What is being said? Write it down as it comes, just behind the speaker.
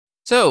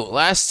So,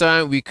 last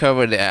time we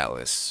covered the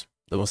Atlas,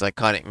 the most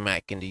iconic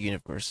mech in the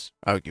universe,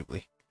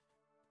 arguably.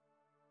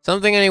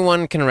 Something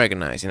anyone can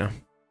recognize, you know.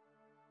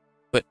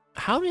 But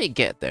how did it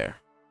get there?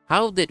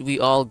 How did we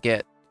all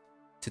get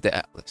to the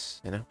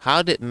Atlas, you know?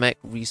 How did mech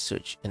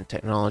research and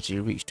technology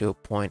reach to a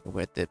point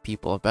where the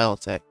people of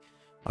Battletech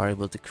are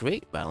able to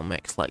create battle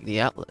mechs like the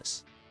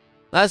Atlas?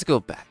 Let's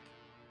go back.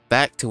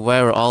 Back to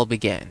where it all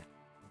began.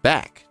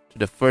 Back to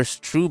the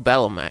first true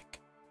battle mech.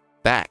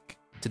 Back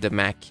to the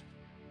Mackie.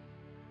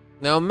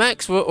 Now,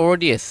 mechs were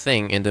already a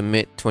thing in the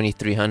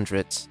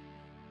mid-2300s.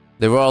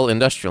 They were all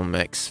industrial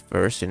mechs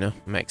first, you know,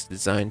 mechs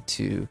designed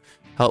to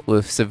help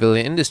with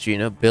civilian industry, you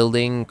know,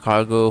 building,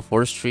 cargo,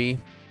 forestry,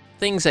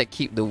 things that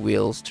keep the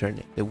wheels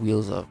turning, the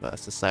wheels of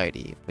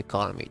society,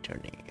 economy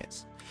turning, I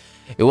guess.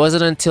 It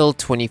wasn't until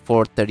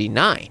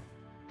 2439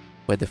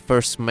 where the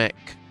first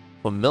mech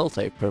for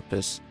military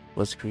purpose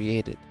was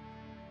created.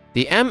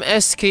 The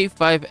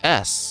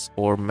MSK-5S,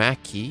 or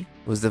Mackie,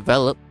 was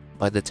developed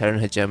by the Terran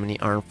Hegemony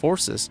Armed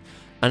Forces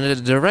under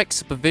the direct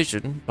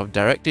supervision of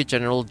Director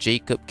General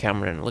Jacob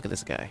Cameron. Look at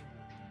this guy.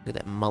 Look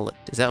at that mullet.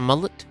 Is that a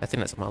mullet? I think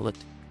that's a mullet.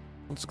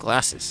 Those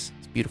glasses.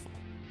 It's beautiful.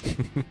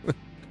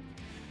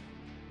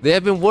 They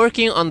have been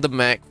working on the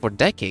mech for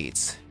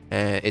decades,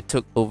 and it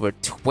took over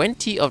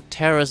 20 of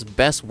Terra's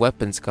best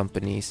weapons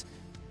companies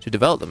to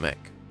develop the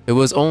mech. It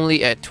was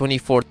only at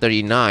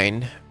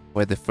 2439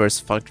 where the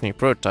first functioning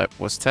prototype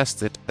was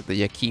tested at the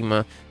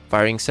Yakima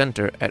Firing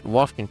Center at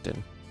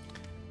Washington.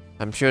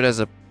 I'm sure there's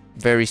a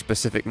very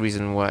specific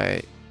reason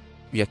why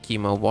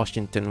Yakima,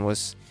 Washington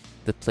was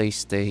the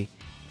place they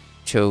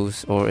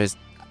chose, or is,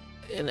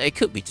 and it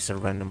could be just a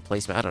random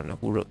place, but I don't know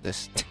who wrote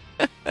this.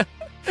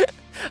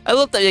 I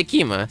looked at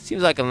Yakima.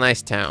 Seems like a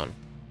nice town.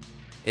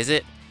 Is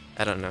it?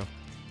 I don't know.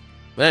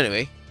 But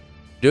anyway,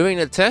 during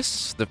the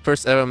tests, the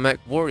first ever mech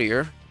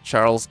warrior,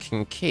 Charles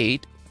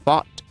Kincaid,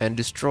 fought and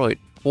destroyed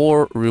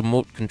 4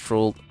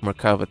 remote-controlled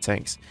Merkava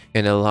tanks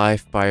in a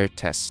live-fire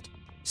test.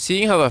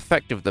 Seeing how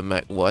effective the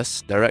mech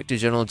was, Director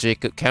General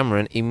Jacob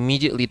Cameron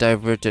immediately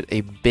diverted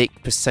a big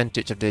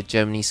percentage of the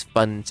Hegemony's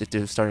funds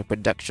into starting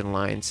production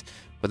lines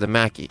for the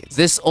Mackie.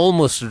 This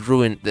almost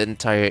ruined the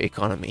entire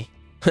economy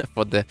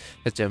for the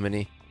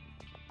Hegemony.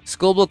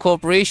 Scoble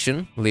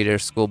Corporation, later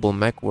Scoble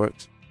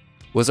Mechworks,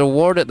 was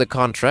awarded the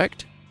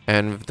contract,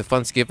 and with the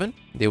funds given,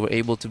 they were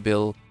able to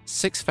build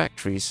 6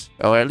 factories,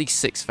 or at least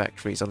 6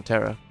 factories on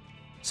Terra.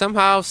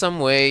 Somehow,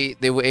 some way,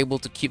 they were able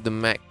to keep the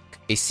mech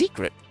a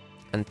secret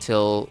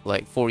until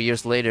like 4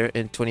 years later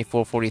in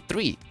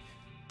 2443.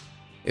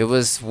 It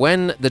was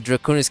when the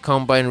Draconis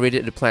Combine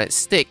raided the planet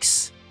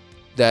Styx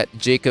that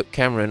Jacob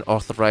Cameron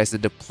authorized the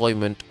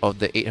deployment of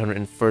the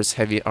 801st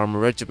Heavy Armor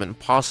Regiment,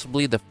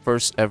 possibly the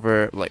first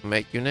ever like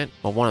mech unit,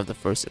 or one of the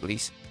first at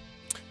least,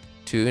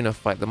 to, you know,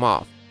 fight them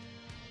off.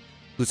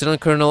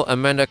 Lieutenant Colonel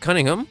Amanda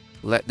Cunningham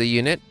led the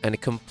unit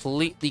and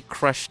completely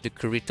crushed the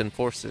Kuritan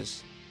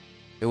forces.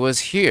 It was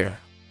here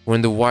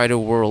when the wider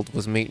world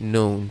was made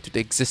known to the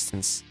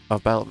existence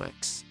of battle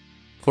mechs.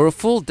 For a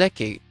full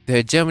decade, the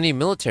Hegemony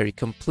military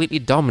completely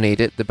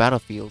dominated the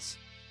battlefields.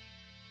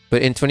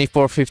 But in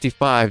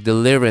 2455, the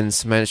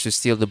Lyrans managed to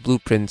steal the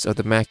blueprints of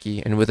the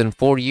Mackie, and within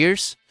 4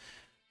 years,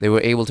 they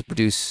were able to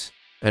produce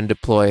and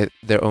deploy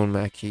their own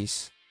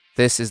Mackies.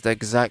 This is the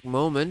exact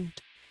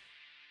moment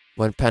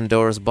when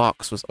Pandora's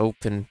box was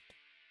opened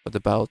for the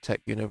Battletech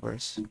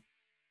Universe.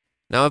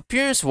 Now,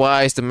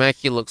 appearance-wise, the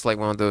Mackie looks like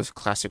one of those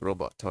classic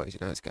robot toys.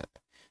 You know, it's got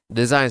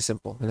design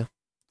simple. You know,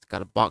 it's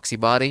got a boxy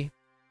body.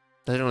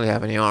 Doesn't really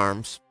have any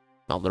arms.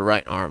 Well, the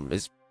right arm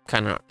is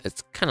kind of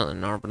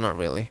an arm, but not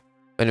really.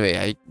 Anyway,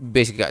 I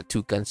basically got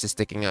 2 guns just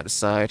sticking out the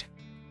side,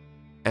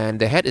 and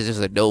the head is just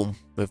a dome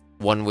with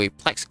one-way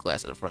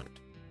plexiglass at the front.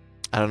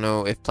 I don't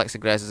know if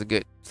plexiglass is a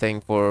good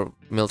thing for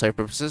military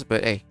purposes,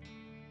 but hey,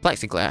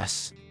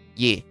 plexiglass,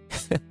 yeah.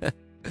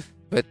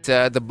 But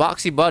the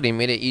boxy body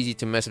made it easy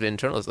to mess with the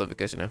internals though,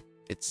 because, you know,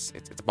 it's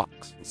a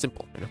box. It's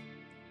simple, you know.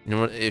 You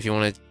know, if you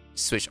want to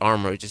switch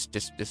armor,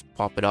 just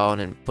pop it on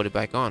and put it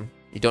back on.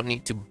 You don't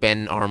need to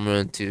bend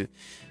armor to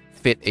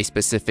fit a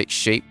specific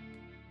shape,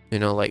 you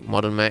know, like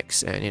modern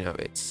mechs. And, you know,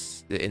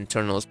 it's the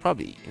internal is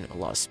probably, you know, a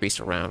lot of space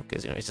around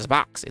because, you know, it's just a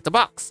box. It's a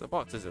box. The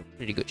box is a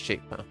pretty good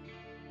shape, huh?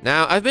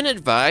 Now, I've been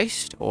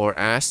advised or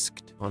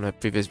asked on a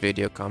previous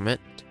video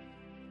comment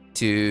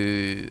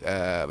to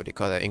what do you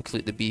call that,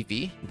 include the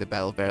BV, the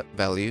battle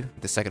value,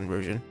 the second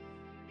version,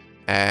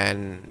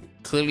 and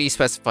clearly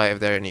specify if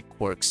there are any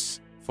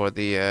quirks for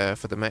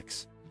the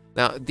mechs.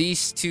 Now,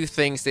 these 2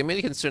 things, they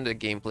mainly concern the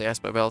gameplay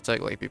aspect of Battletech,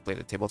 like if you play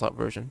the tabletop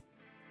version.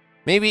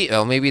 Maybe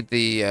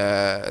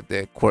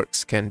the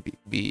quirks can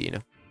be you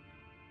know,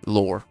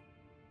 lore.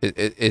 It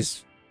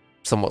is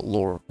somewhat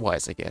lore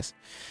wise, I guess.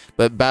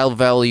 But battle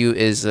value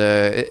is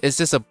it's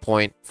just a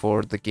point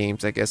for the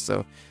games, I guess.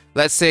 So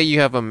let's say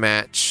you have a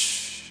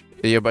match,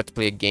 you're about to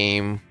play a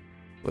game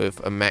with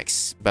a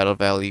max battle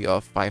value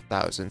of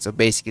 5,000. So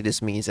basically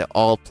this means that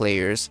all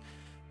players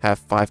have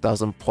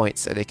 5,000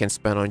 points that they can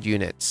spend on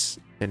units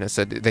You know,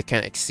 so they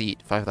can't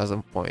exceed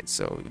 5,000 points.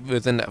 So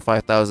within that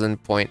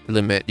 5,000 point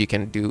limit, you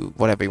can do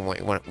whatever you want.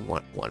 You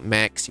want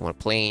mechs, you want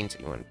planes,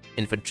 you want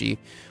infantry,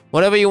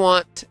 whatever you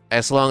want,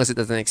 as long as it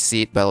doesn't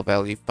exceed battle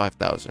value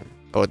 5,000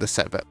 or the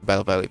set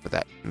battle value for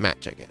that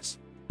match, I guess.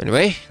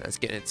 Anyway, let's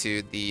get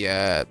into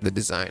the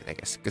design, I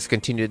guess. Let's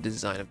continue the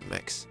design of the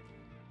mechs.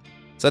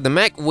 So the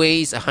mech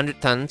weighs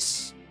 100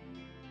 tons.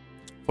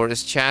 For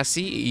this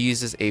chassis, it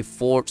uses a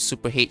Ford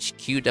Super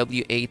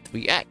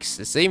HQWA3X,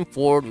 the same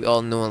Ford we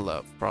all know and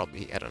love.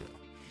 Probably, I don't know.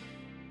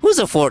 Who's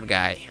a Ford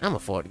guy? I'm a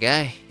Ford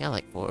guy. I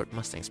like Ford.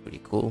 Mustang's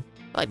pretty cool.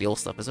 I like the old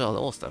stuff as well. The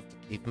old stuff,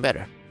 even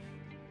better.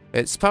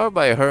 It's powered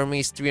by a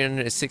Hermes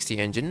 360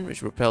 engine,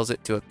 which propels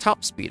it to a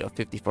top speed of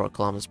 54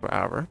 kilometers per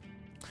hour.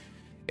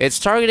 Its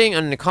targeting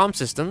on the comm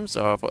systems,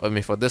 or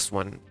for this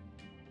one,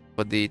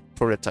 for the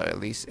prototype at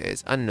least,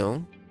 is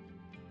unknown.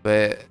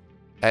 But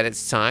at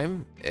its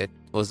time, it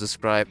was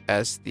described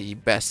as the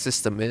best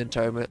system in the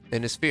entire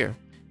hemisphere.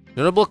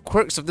 Notable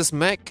quirks of this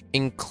mech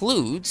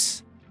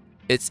includes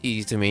it's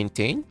easy to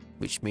maintain,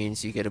 which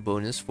means you get a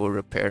bonus for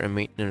repair and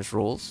maintenance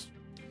rolls.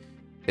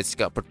 It's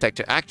got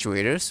protected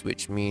actuators,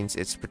 which means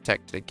it's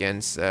protected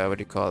against what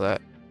do you call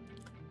that?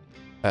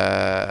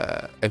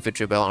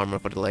 Infantry bell armor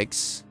for the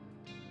legs.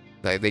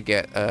 Like they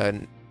get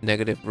a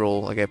negative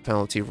roll, like a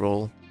penalty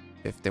roll,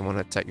 if they want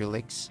to attack your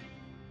legs.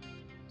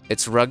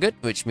 It's rugged,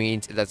 which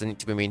means it doesn't need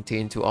to be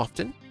maintained too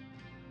often.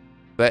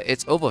 But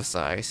it's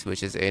oversized,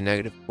 which is a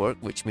negative quirk,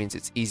 which means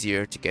it's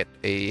easier to get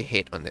a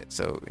hit on it.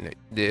 So you know,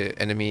 the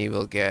enemy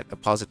will get a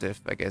positive,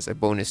 I guess, a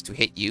bonus to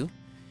hit you.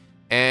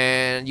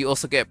 And you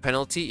also get a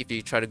penalty if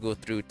you try to go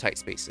through tight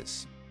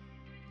spaces.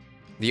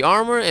 The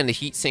armor and the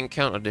heatsink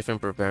count are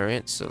different per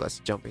variant, so let's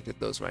jump into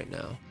those right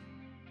now.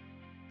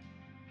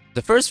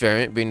 The first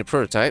variant, being the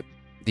prototype,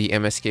 the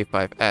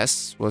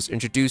MSK5S, was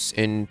introduced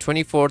in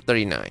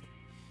 2439.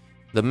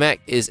 The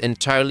mech is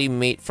entirely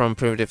made from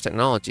primitive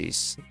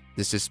technologies.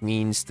 This just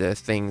means the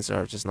things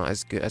are just not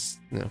as good as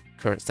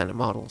current standard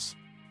models.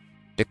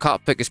 The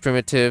cockpit is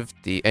primitive,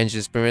 the engine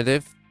is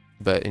primitive,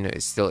 but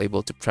it's still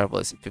able to travel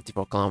at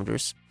 54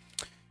 kilometers.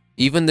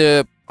 Even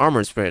the armor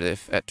is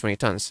primitive at 20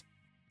 tons.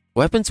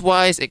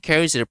 Weapons-wise, it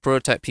carries a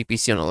prototype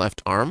PPC on the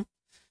left arm.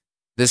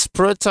 This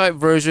prototype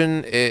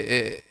version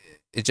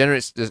it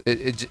generates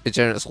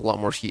a lot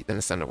more heat than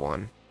the standard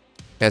one.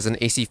 It has an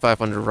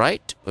AC5 on the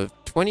right with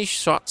 20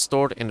 shots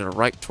stored in the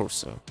right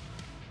torso.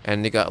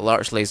 And they got a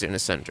large laser in the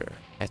center.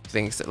 I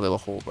think it's that little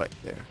hole right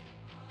there.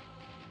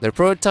 The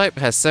prototype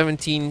has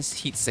 17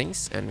 heat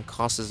sinks and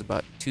costs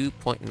about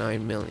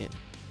 2.9 million.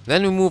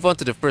 Then we move on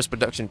to the first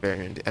production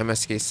variant, the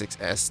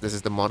MSK6S. This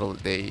is the model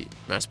that they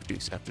mass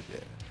produced after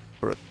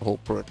the whole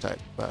prototype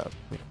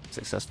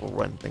successful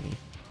run thingy.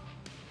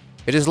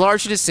 It is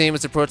largely the same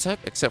as the prototype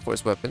except for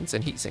its weapons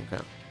and heatsink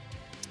count.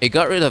 It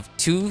got rid of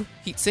 2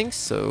 heat sinks,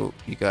 so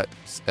you got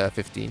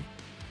 15.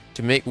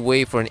 To make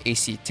way for an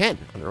AC-10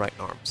 on the right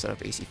arm instead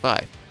of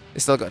AC-5.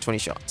 It still got 20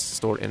 shots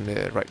stored in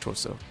the right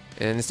torso.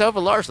 And instead of a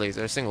large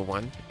laser, a single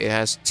one, it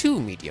has 2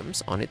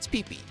 mediums on its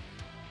PP.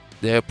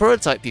 The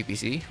prototype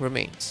PPC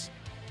remains.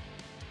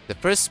 The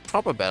first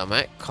proper battle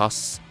mech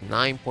costs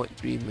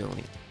 9.3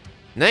 million.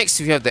 Next,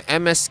 we have the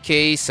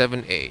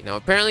MSK-7A. Now,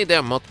 apparently there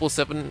are multiple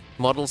 7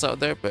 models out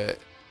there, but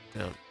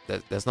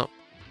there's not.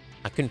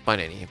 I couldn't find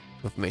any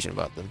information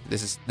about them.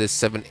 This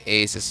 7A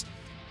is just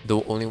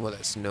the only one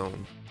that's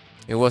known.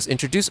 It was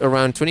introduced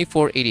around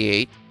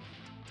 2488.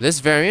 This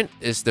variant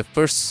is the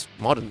first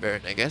modern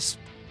variant, I guess,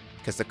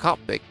 because the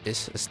cockpit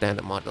is a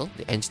standard model,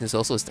 the engine is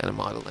also a standard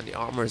model, and the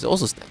armor is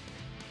also standard.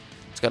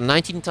 It's got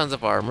 19 tons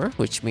of armor,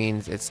 which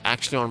means it's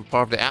actually on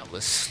par with the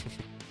Atlas.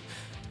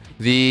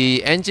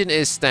 The engine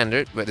is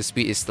standard, but the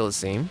speed is still the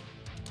same,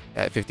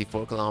 at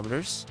 54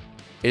 kilometers.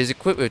 It is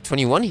equipped with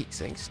 21 heat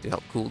sinks to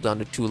help cool down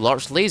the 2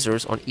 large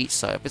lasers on each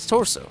side of its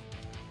torso.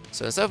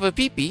 So instead of a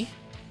PP,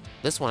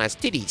 this one has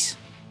titties.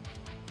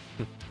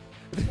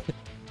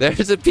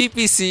 There's a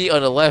PPC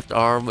on the left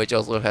arm, which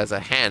also has a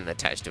hand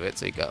attached to it.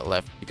 So you got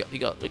left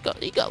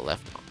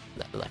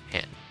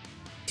hand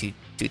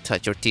to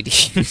touch your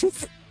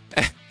titties.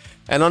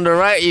 And on the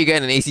right, you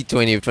get an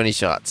AC-20 with 20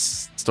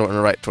 shots stored on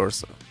the right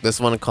torso. This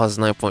one costs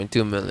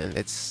 9.2 million.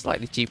 It's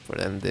slightly cheaper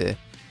than the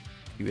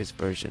previous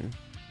version.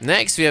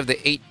 Next, we have the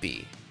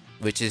 8B,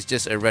 which is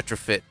just a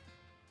retrofit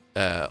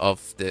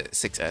of the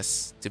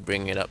 6S to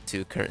bring it up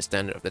to current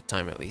standard of the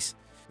time at least.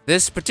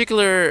 This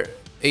particular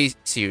A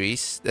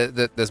series,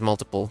 there's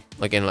multiple.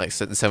 Again, like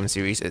the 7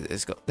 series,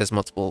 there's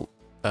multiple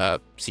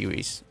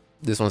series.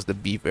 This one's the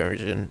B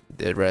version.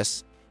 The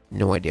rest,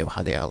 no idea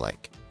how they are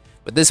like.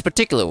 But this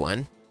particular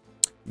one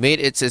made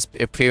its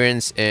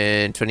appearance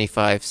in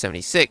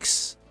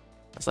 2576.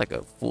 That's like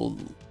a full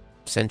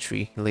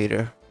century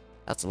later.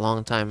 That's a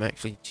long time,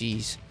 actually.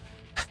 Jeez.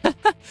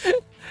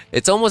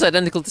 It's almost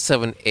identical to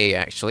 7A,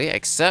 actually,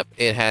 except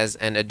it has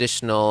an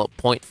additional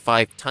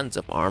 0.5 tons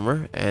of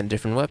armor and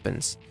different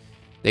weapons.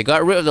 They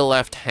got rid of the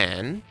left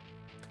hand,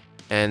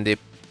 and they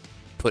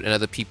put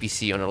another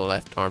PPC on the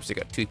left arm, so you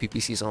got 2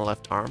 PPCs on the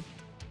left arm.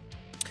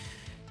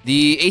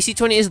 The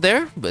AC-20 is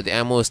there, but the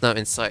ammo is now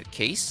inside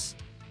case.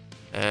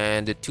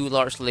 and the 2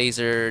 large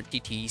laser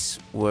TTs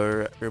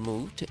were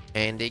removed,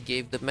 and they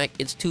gave the mech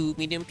its 2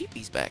 medium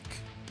PPs back.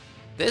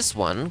 This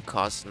one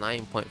cost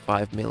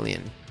 9.5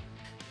 million.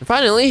 And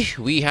finally,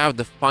 we have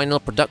the final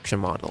production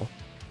model.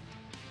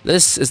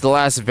 This is the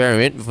last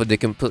variant before they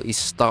completely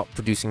stopped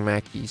producing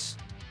Mackies.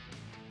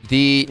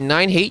 The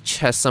 9H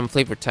has some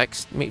flavor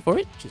text made for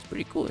it, which is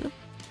pretty cool, you know?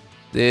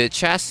 The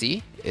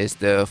chassis is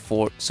the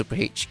Ford Super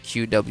H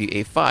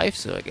QWA5,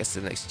 so I guess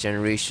the next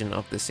generation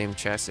of the same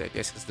chassis. I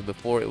guess because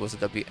before it was a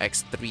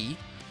WX3.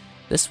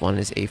 This one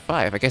is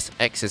A5. I guess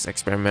X is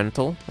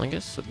experimental, I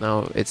guess, so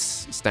now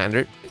it's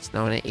standard. It's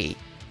now an A.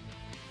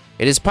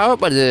 It is powered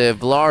by the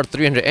Velar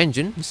 300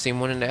 engine, the same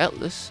one in the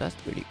Atlas. That's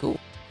pretty cool.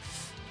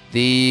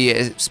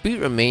 The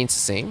speed remains the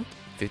same,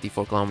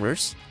 54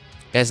 kilometers.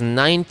 It has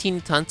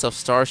 19 tons of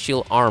Star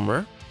Shield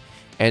armor,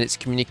 and its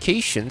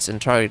communications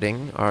and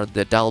targeting are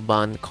the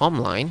Dalban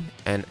Comline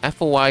and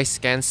FOI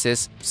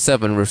Scansys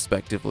 7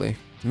 respectively.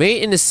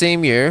 Made in the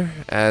same year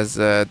as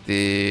the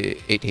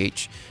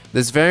 8H,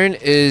 this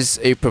variant is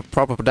a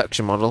proper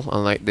production model,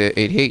 unlike the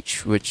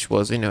 8H, which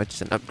was, you know,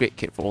 just an upgrade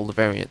kit for all the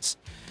variants.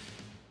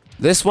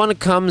 This one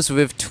comes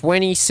with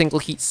 20 single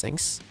heat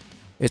sinks.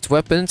 Its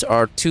weapons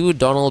are 2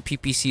 Donald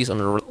PPCs on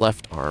the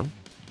left arm.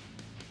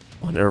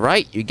 On the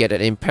right, you get an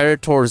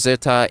Imperator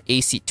Zeta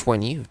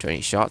AC-20 with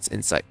 20 shots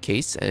inside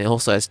case, and it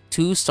also has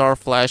 2 Star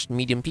Flash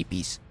medium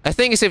PPs. I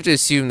think it's safe to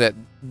assume that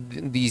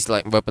these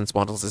weapons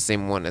models are the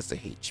same one as the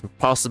H,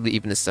 possibly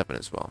even the 7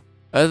 as well.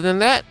 Other than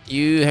that,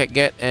 you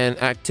get an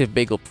active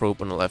bagel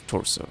probe on the left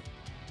torso.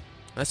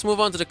 Let's move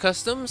on to the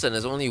customs, and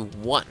there's only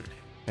one,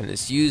 and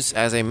it's used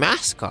as a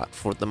mascot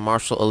for the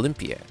Martial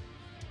Olympiad.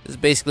 It's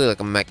basically like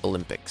a mech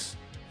Olympics.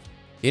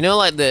 You know,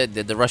 like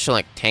the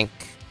Russian tank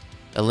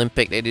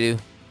Olympic they do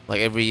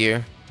every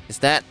year? It's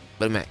that,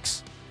 but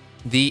mechs.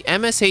 The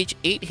MSH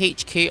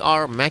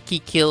 8HKR Mackie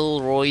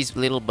Kilroy's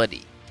little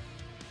buddy.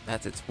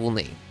 That's its full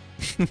name.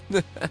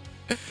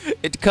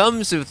 It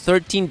comes with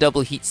 13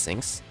 double heat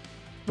sinks.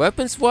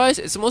 Weapons wise,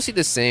 it's mostly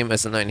the same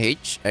as the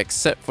 9H,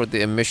 except for the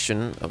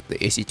emission of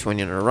the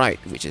AC-20 on the right,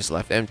 which is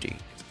left empty.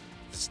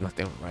 There's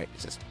nothing on the right.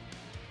 It's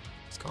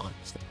gone.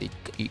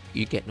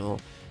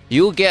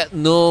 You'll get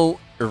no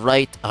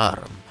right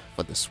arm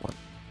for this one.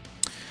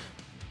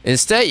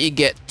 Instead, you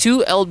get 2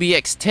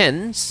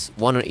 LBX-10s,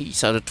 one on each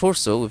side of the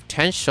torso, with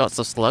 10 shots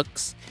of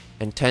slugs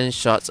and 10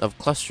 shots of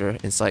cluster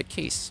inside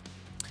case.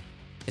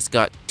 It's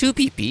got 2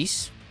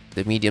 PPs,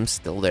 the medium's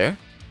still there,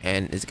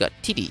 and it's got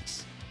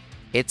TDs.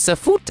 It's a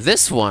foot.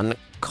 This one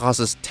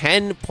costs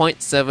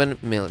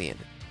 10.7 million.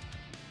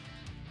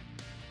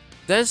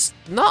 There's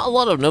not a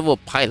lot of novel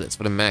pilots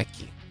for the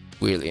Mackie,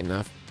 weirdly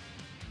enough.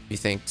 You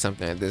think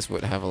something like this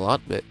would have a lot,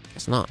 but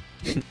it's not.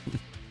 There's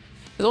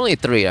only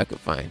 3 I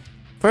could find.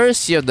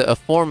 First, you have the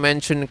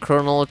aforementioned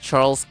Colonel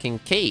Charles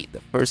Kincaid, the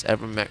first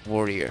ever mech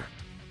warrior.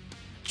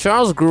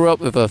 Charles grew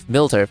up with a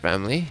military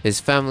family. His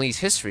family's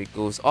history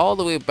goes all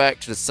the way back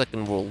to the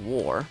Second World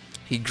War.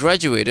 He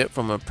graduated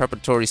from a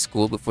preparatory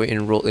school before he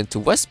enrolled into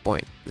West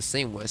Point, the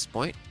same West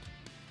Point.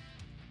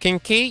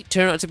 Kincaid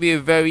turned out to be a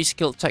very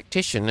skilled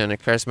tactician and a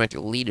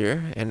charismatic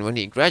leader, and when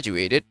he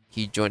graduated,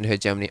 he joined the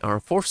Hegemony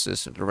Armed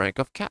Forces at the rank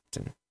of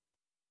captain.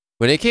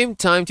 When it came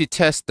time to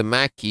test the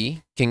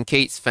Mackie,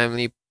 Kincaid's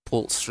family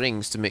pulled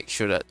strings to make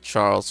sure that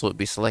Charles would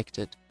be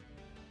selected.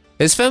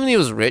 His family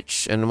was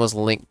rich and was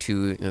linked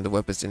to the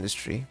weapons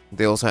industry.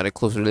 They also had a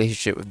close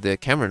relationship with the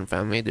Cameron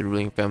family, the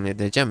ruling family of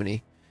the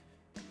Hegemony.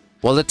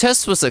 While the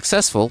test was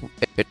successful,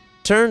 it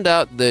turned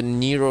out the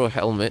Nero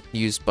helmet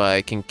used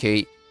by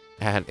Kincaid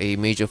had a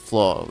major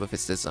flaw with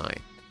its design,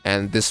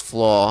 and this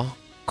flaw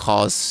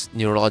caused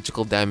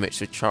neurological damage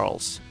to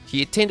Charles.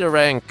 He attained the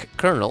rank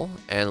colonel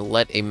and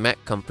led a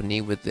mech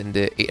company within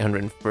the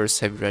 801st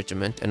Heavy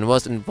Regiment and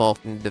was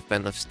involved in the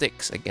defense of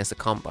Styx against the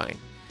Combine.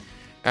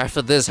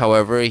 After this,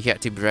 however, he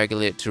had to be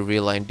relegated to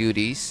real-line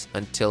duties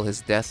until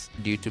his death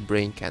due to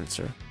brain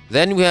cancer.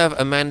 Then we have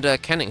Amanda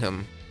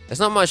Cunningham. There's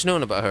not much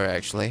known about her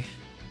actually.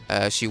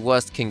 She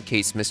was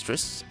Kincaid's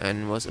mistress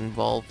and was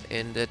involved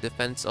in the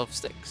defense of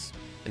Styx.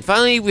 And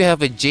finally, we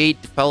have a Jade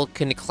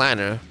Falcon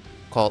clanner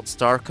called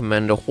Star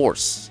Commander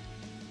Horse.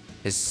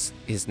 His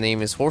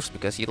name is Horse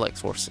because he likes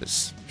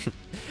horses.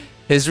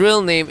 His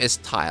real name is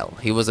Tile.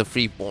 He was a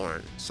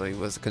freeborn, so he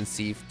was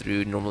conceived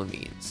through normal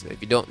means. If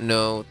you don't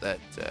know that,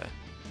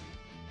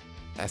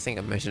 I think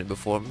I mentioned it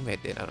before, maybe I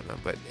did, I don't know.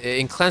 But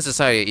in clan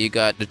society, you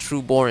got the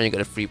trueborn and you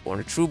got a freeborn.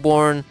 The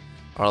trueborn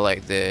are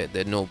like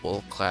the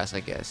noble class,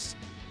 I guess.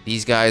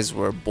 These guys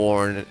were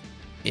born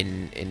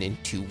in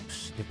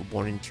tubes. They were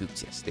born in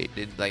tubes. Yes, they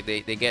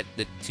get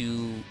the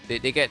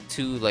they get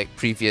two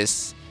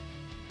previous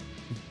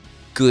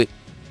good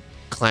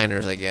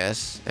clanners, I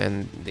guess,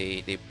 and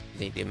they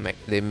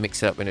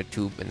mix it up in a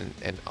tube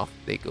and off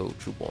they go.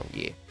 Trueborn,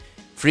 yeah.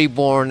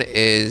 Freeborn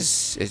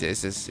is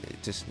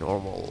just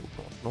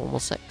normal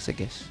sex, I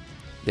guess.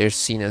 They're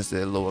seen as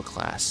the lower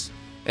class.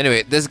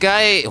 Anyway, this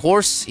guy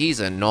Horse, he's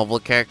a novel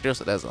character,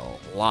 so there's a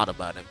lot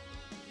about him.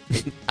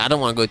 I don't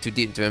want to go too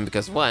deep into him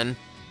because one,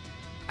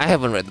 I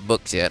haven't read the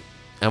books yet.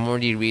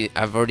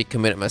 I've already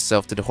committed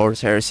myself to the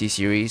Horus Heresy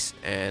series,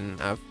 and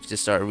I've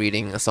just started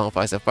reading A Song of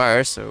Ice and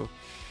Fire. So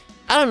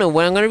I don't know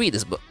when I'm gonna read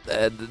this book,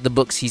 the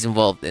books he's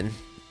involved in.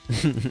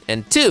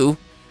 And two,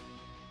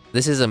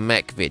 this is a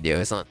mech video.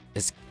 It's not.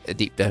 It's a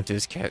deep dive to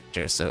his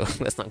character, so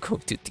let's not go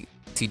too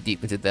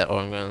deep into that, or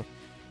I'm gonna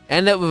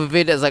end up with a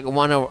video that's like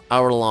 1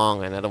 hour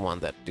long, and I don't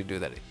want that to do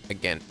that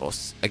again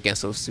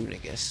so soon, I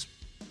guess.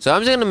 So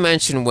I'm just gonna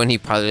mention when he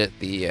piloted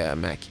the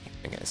Mackie,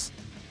 I guess.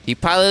 He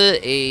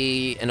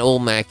piloted an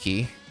old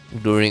Mackie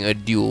during a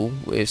duel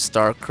with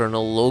Star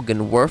Colonel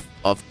Logan Worth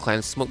of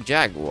Clan Smoke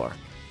Jaguar,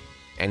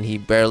 and he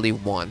barely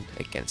won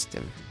against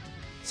him.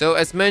 So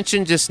as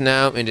mentioned just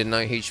now, in the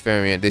 9H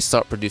variant, they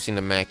stopped producing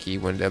the Mackie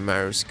when the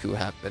Marus coup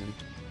happened.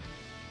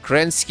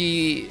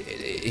 Kerensky,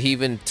 he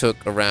even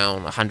took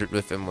around 100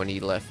 with him when he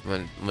left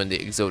when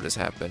the Exodus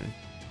happened.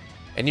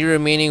 Any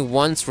remaining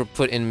ones were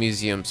put in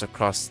museums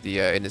across the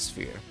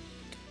Innisphere.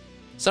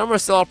 Some are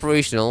still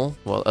operational,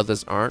 while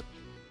others aren't.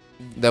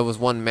 There was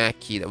one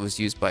Mackie that was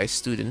used by a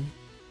student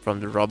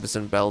from the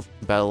Robinson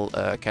Battle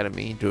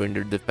Academy during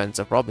their defense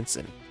of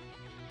Robinson.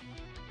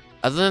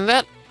 Other than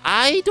that,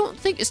 I don't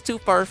think it's too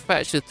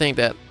far-fetched to think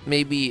that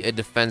maybe a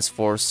defense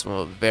force from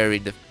a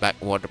very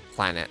backwater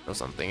planet or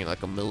something,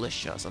 like a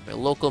militia or something, a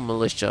local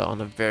militia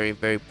on a very,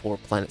 very poor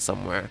planet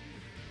somewhere.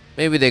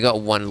 Maybe they got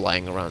one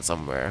lying around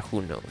somewhere,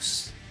 who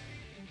knows.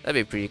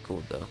 That'd be pretty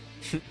cool though.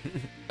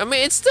 I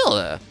mean, it's still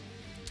a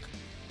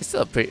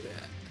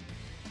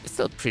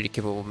pretty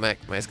capable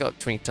mech, man. It's got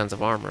 20 tons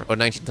of armor, or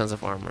 19 tons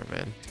of armor,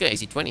 man. It's got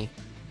AC-20.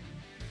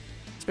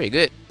 It's pretty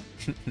good.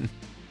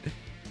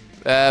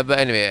 But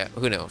anyway,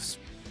 who knows?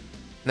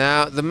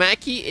 Now, the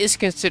Mackie is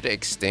considered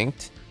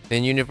extinct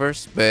in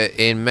universe, but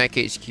in Mech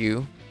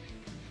HQ,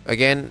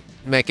 again,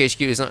 Mech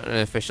HQ is not an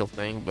official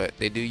thing, but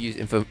they do use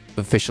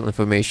official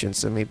information,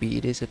 so maybe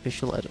it is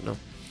official, I don't know.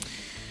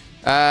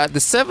 The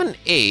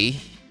 7A,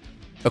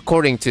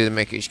 according to the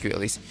Mech HQ at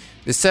least,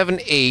 the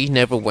 7A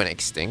never went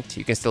extinct.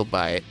 You can still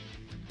buy it.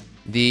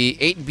 The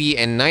 8B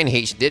and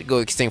 9H did go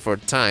extinct for a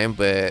time,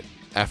 but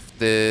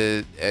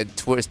after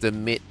towards the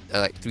mid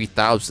like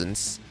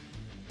 3000s,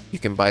 you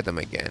can buy them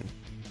again.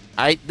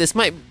 This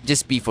might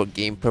just be for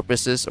game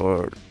purposes,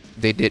 or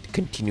they did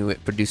continue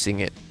producing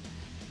it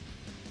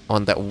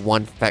on that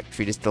one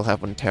factory they still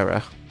have on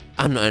Terra.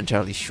 I'm not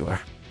entirely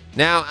sure.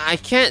 Now, I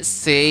can't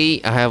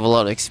say I have a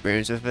lot of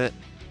experience with it.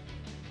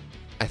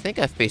 I think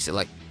I faced it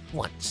like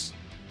once.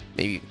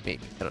 Maybe, I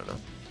don't know.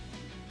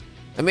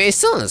 I mean, it's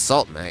still an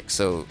assault mech,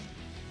 so...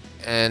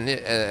 And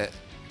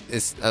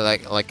it's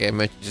like I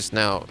mentioned just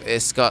now,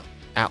 it's got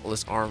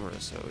Atlas armor,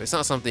 so it's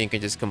not something you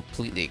can just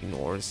completely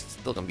ignore. It's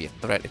still gonna be a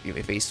threat if you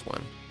face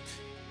one.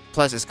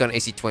 Plus, it's got an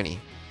AC-20.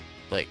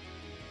 Like,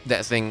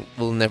 that thing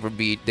will never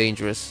be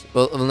dangerous.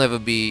 Well, it'll never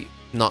be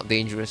not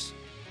dangerous.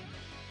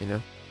 You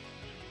know?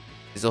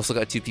 It's also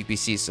got 2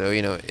 PPCs, so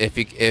you know,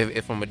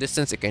 if from a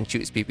distance it can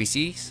shoot its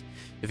PPCs.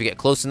 If you get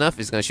close enough,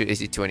 it's gonna shoot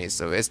AC-20.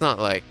 So it's not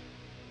like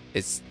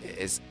it's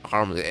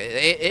harmless.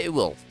 It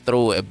will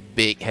throw a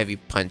big heavy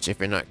punch if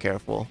you're not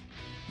careful.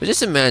 But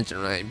just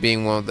imagine, right,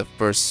 being one of the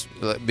first,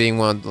 being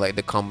one of like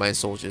the combined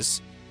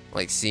soldiers,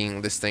 like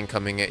seeing this thing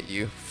coming at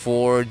you,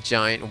 four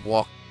giants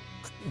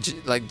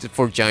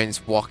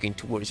walking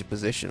towards your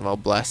position while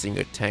blasting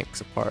your tanks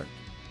apart.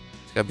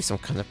 It's gotta be some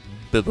kind of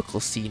biblical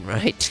scene,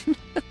 right?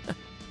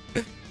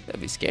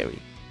 That'd be scary,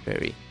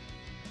 very.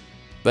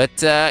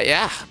 But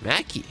yeah,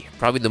 Mackie,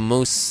 probably the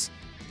most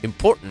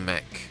important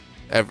mech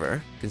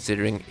ever,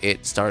 considering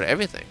it started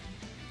everything.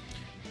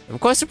 I'm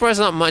quite surprised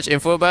not much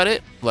info about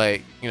it,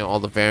 like, you know, all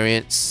the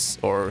variants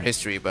or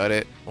history about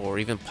it, or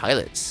even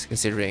pilots,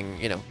 considering,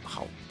 you know,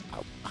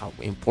 how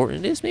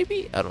important it is,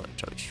 maybe? I'm not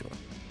entirely sure.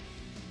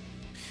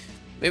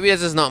 Maybe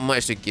there's just not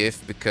much to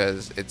give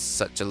because it's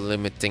such a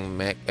limiting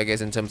mech, I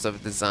guess, in terms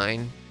of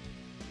design.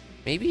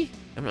 Maybe?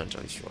 I'm not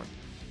entirely sure.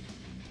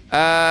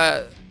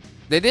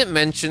 They didn't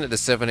mention that the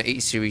 7 and 8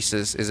 series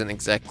isn't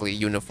exactly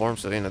uniform,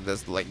 so, you know,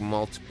 there's like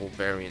multiple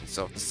variants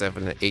of the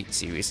 7 and 8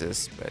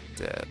 series, but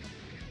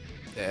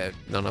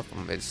none of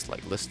them is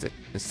like listed,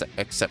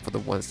 except for the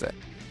ones that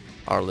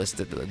are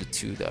listed, the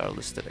 2 that are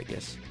listed, I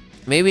guess.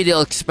 Maybe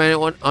they'll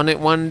expand on it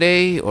one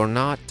day or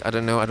not. I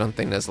don't know. I don't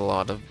think there's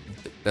not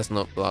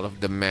a lot of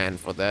demand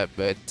for that,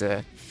 but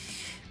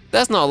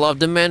that's not a lot of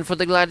demand for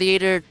the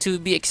Gladiator to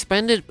be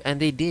expanded,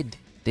 and they did.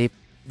 They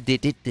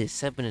did the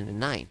 7 and the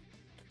 9.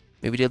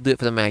 Maybe they'll do it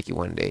for the Mackie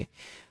one day.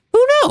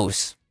 Who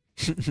knows?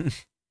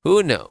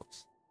 Who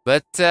knows?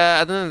 But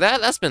other than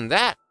that, that's been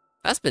that.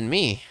 That's been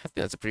me. I think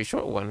that's a pretty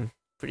short one.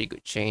 Pretty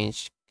good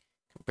change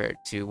compared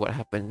to what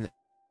happened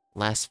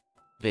last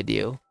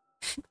video.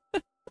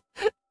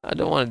 I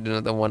don't want to do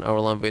another 1 hour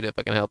long video if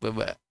I can help it,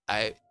 but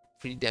I'm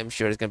pretty damn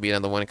sure there's gonna be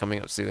another one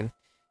coming up soon.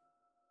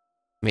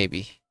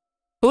 Maybe.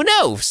 Who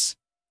knows?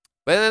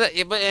 But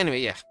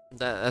anyway, yeah.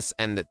 Let's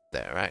end it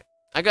there, right?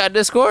 I got a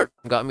Discord.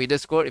 Got me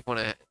Discord. If you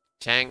wanna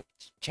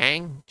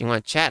you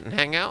wanna chat and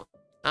hang out,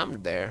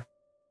 I'm there.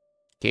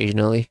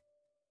 Occasionally.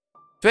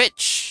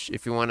 Twitch,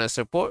 if you want to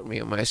support me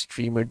on my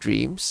streamer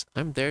dreams,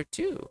 I'm there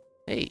too.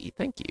 Hey,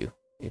 thank you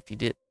if you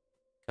did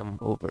come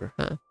over,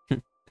 huh?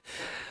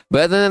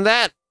 But other than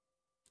that,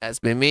 that's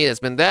been me. That's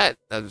been that.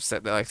 I've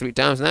said that like 3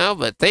 times now,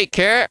 but take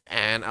care,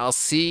 and I'll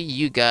see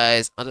you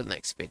guys on the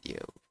next video.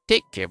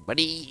 Take care,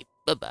 buddy.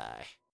 Bye-bye.